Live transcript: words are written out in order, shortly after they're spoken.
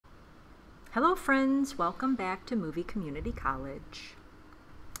Hello friends, welcome back to Movie Community College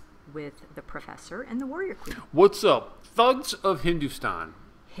with the Professor and the Warrior Queen. What's up, thugs of Hindostan?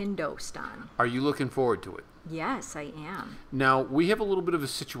 Hindostan. Are you looking forward to it? Yes, I am. Now, we have a little bit of a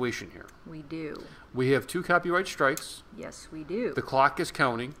situation here. We do. We have 2 copyright strikes. Yes, we do. The clock is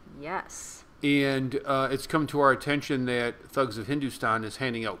counting. Yes. And it's come to our attention that Thugs of Hindostan is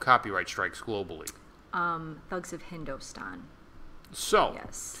handing out copyright strikes globally. Thugs of Hindostan. So,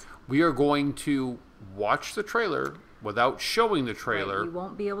 Yes. we are going to watch the trailer without showing the trailer. Right, you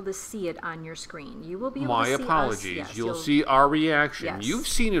won't be able to see it on your screen. You will be able My to see apologies. us. Yes, you'll see our reaction. Yes. You've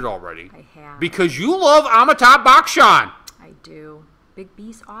seen it already. I have. Because you love Amitabh Bachchan. I do. Big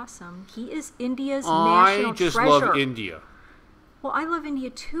B's awesome. He is India's I national just treasure. love India. Well, I love India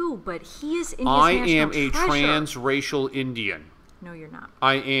too, but he is India's I national am a treasure. transracial Indian. No, you're not.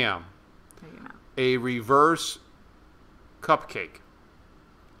 I am. No, you're not. A reverse cupcake.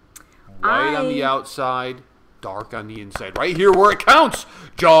 White on the outside, dark on the inside. Right here where it counts.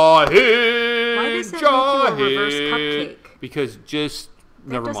 Jahid! Why does that make you a reverse cupcake? Because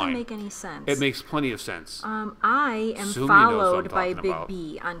never That doesn't mind. make any sense. It makes plenty of sense. I am Sumi knows what I'm followed by talking Big about.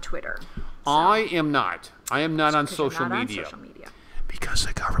 B on Twitter. I am not. I am not on 'Cause you're social not on media. social media. Because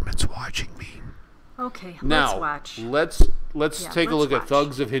the government's watching me. Okay, Now, let's watch. let's Yeah, take a let's look watch. at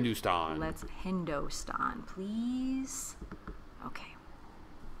Thugs of Hindostan. Let's Hindostan, please. Okay.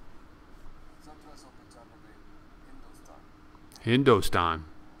 Hindostan.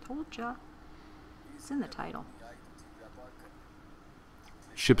 Told ya. It's in the title.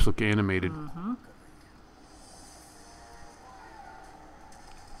 Ships look animated.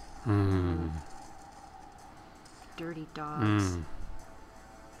 Dirty dogs.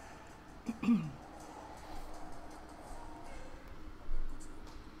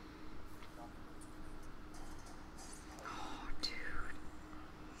 Oh, dude.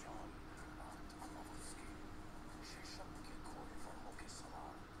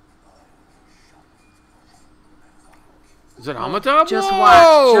 Is it Amitabh? Just Whoa!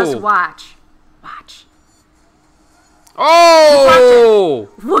 watch. Just watch. Watch. Oh!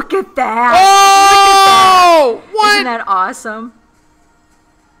 Look at that. Oh! What? Isn't that awesome?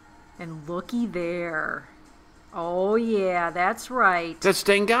 And looky there. Oh, yeah, that's right. That's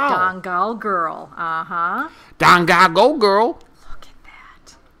Dangal. Dangal girl. Uh-huh. Dangal, go girl. Look at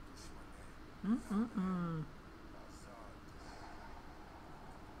that. Mm-mm-mm.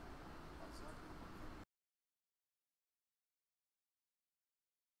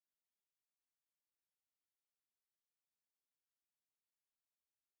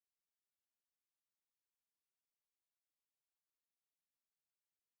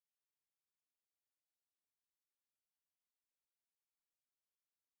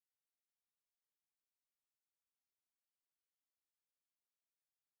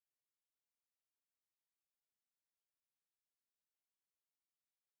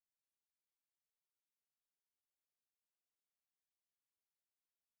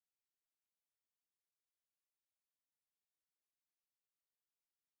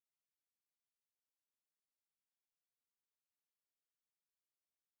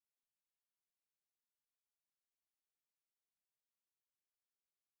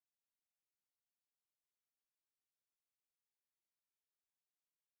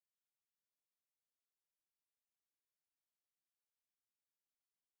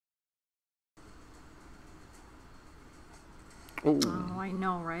 Oh. Oh, I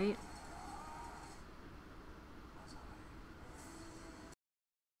know, right?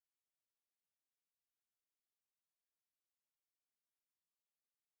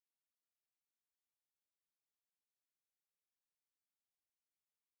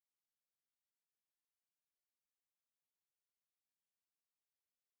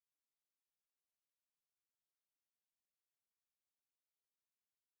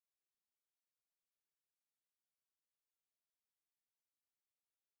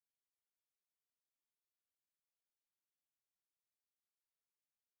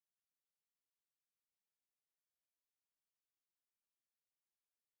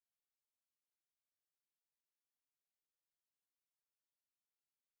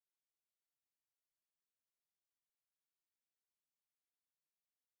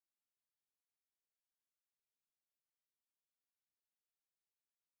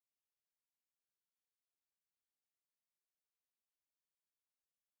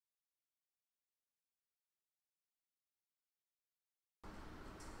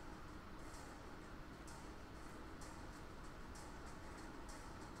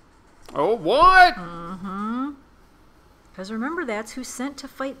 Oh, what? Mm-hmm. Because remember, that's who's sent to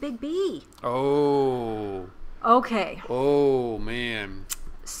fight Big B. Oh. Okay. Oh, man.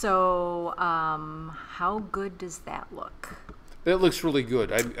 So, how good does that look? It looks really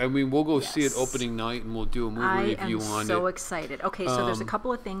good. I mean, we'll go see it Yes. opening night, and we'll do a movie I review am on so it. excited. Okay, so there's a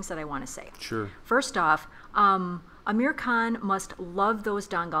couple of things that I want to say. Sure. First off, Amir Khan must love those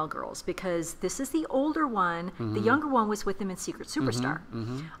Dangal girls because this is the older one. The younger one was with him in Secret Superstar.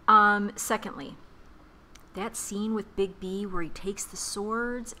 Secondly, that scene with Big B where he takes the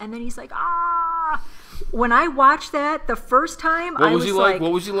swords and then he's like, ah! When I watched that the first time, What was he like?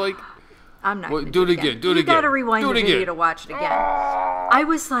 What was he like? I'm not Well, going to do it again. Do it You again. got to rewind Do the it video again. to watch it again. I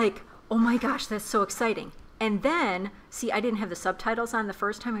was like, oh my gosh, that's so exciting. And then, see, I didn't have the subtitles on the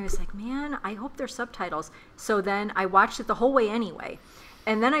first time. I was like, man, I hope there's subtitles. So then I watched it the whole way anyway.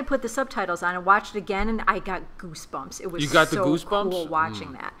 And then I put the subtitles on and watched it again, and I got goosebumps. It was You got the so goosebumps? cool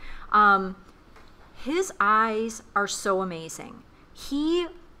watching that. His eyes are so amazing. He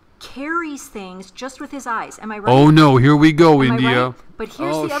carries things just with his eyes. Am I right? Oh no! Here we go, Am I India. right? But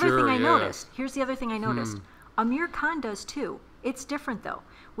here's Oh, the other sure, thing I yeah. noticed. Here's the other thing I noticed. Amir Khan does too. It's different though.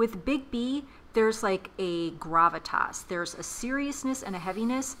 With Big B, there's like a gravitas. There's a seriousness and a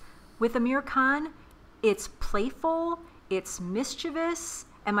heaviness. With Amir Khan, it's playful. It's mischievous.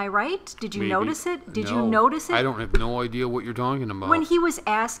 Am I right? Did you Maybe. notice it? Did you No. notice it? I don't have no idea what you're talking about. When he was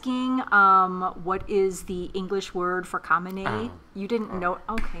asking what is the English word for kamine, you didn't know.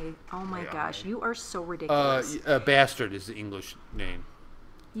 Okay. Oh my gosh, you are so ridiculous. Bastard is the English name.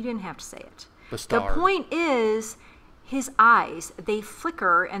 You didn't have to say it. Bastard. The point is, his eyes, they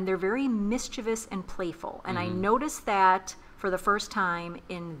flicker and they're very mischievous and playful. And I noticed that for the first time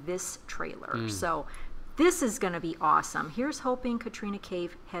in this trailer. So this is going to be awesome. Here's hoping Katrina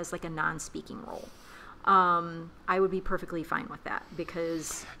Kaif has like a non-speaking role. I would be perfectly fine with that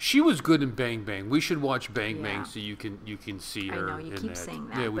because She was good in Bang Bang. We should watch Bang Yeah. Bang so you can see I her. know you in keep that. saying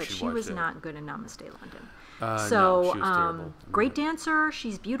that, Yeah, we but should she watch was that. not good in Namaste London. No, So she was terrible. great dancer,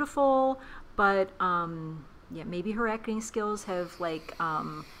 she's beautiful, but yeah, maybe her acting skills have like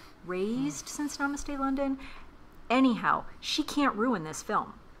raised since Namaste London. Anyhow, she can't ruin this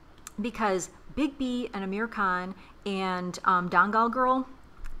film because Big B and Amir Khan and Dangal Girl,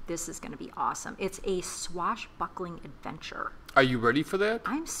 this is going to be awesome. It's a swashbuckling adventure. Are you ready for that?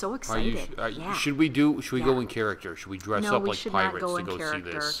 I'm so Are excited. you? Yeah. Should we go Yeah. in character? Should we dress No, up we like should pirates not go to in go see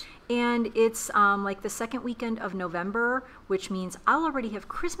character. this? And it's like the second weekend of November, which means I'll already have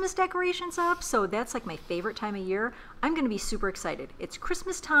Christmas decorations up. So that's like my favorite time of year. I'm going to be super excited. It's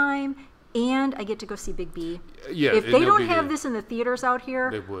Christmas time, and I get to go see Big B. Yeah, If and they they'll don't be have there. this in the theaters out here,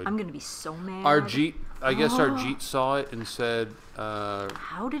 They would. I'm going to be so mad. Arjeet, I guess Arjeet saw it and said,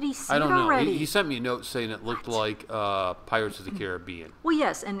 How did he see I don't it know. already? He sent me a note saying it looked like Pirates of the Caribbean. Well,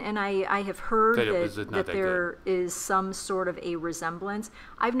 yes, and I have heard That it was that, not that there is some sort of a resemblance.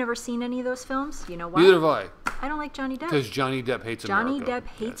 I've never seen any of those films. You know why? Neither have I, I don't like Johnny Depp. because Johnny Depp hates Johnny America. Depp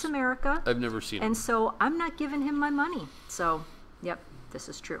hates Yes. America. I've never seen And him. so I'm not giving him my money. So, yep, this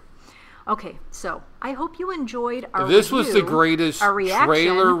is true. Okay, so I hope you enjoyed our This was the review, greatest our reaction.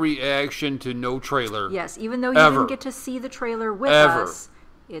 trailer reaction to no trailer. Yes, even though you ever. didn't get to see the trailer with Ever. us,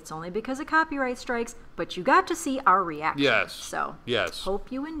 it's only because of copyright strikes, but you got to see our reaction. Yes. So, Yes.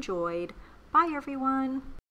 hope you enjoyed. Bye, everyone.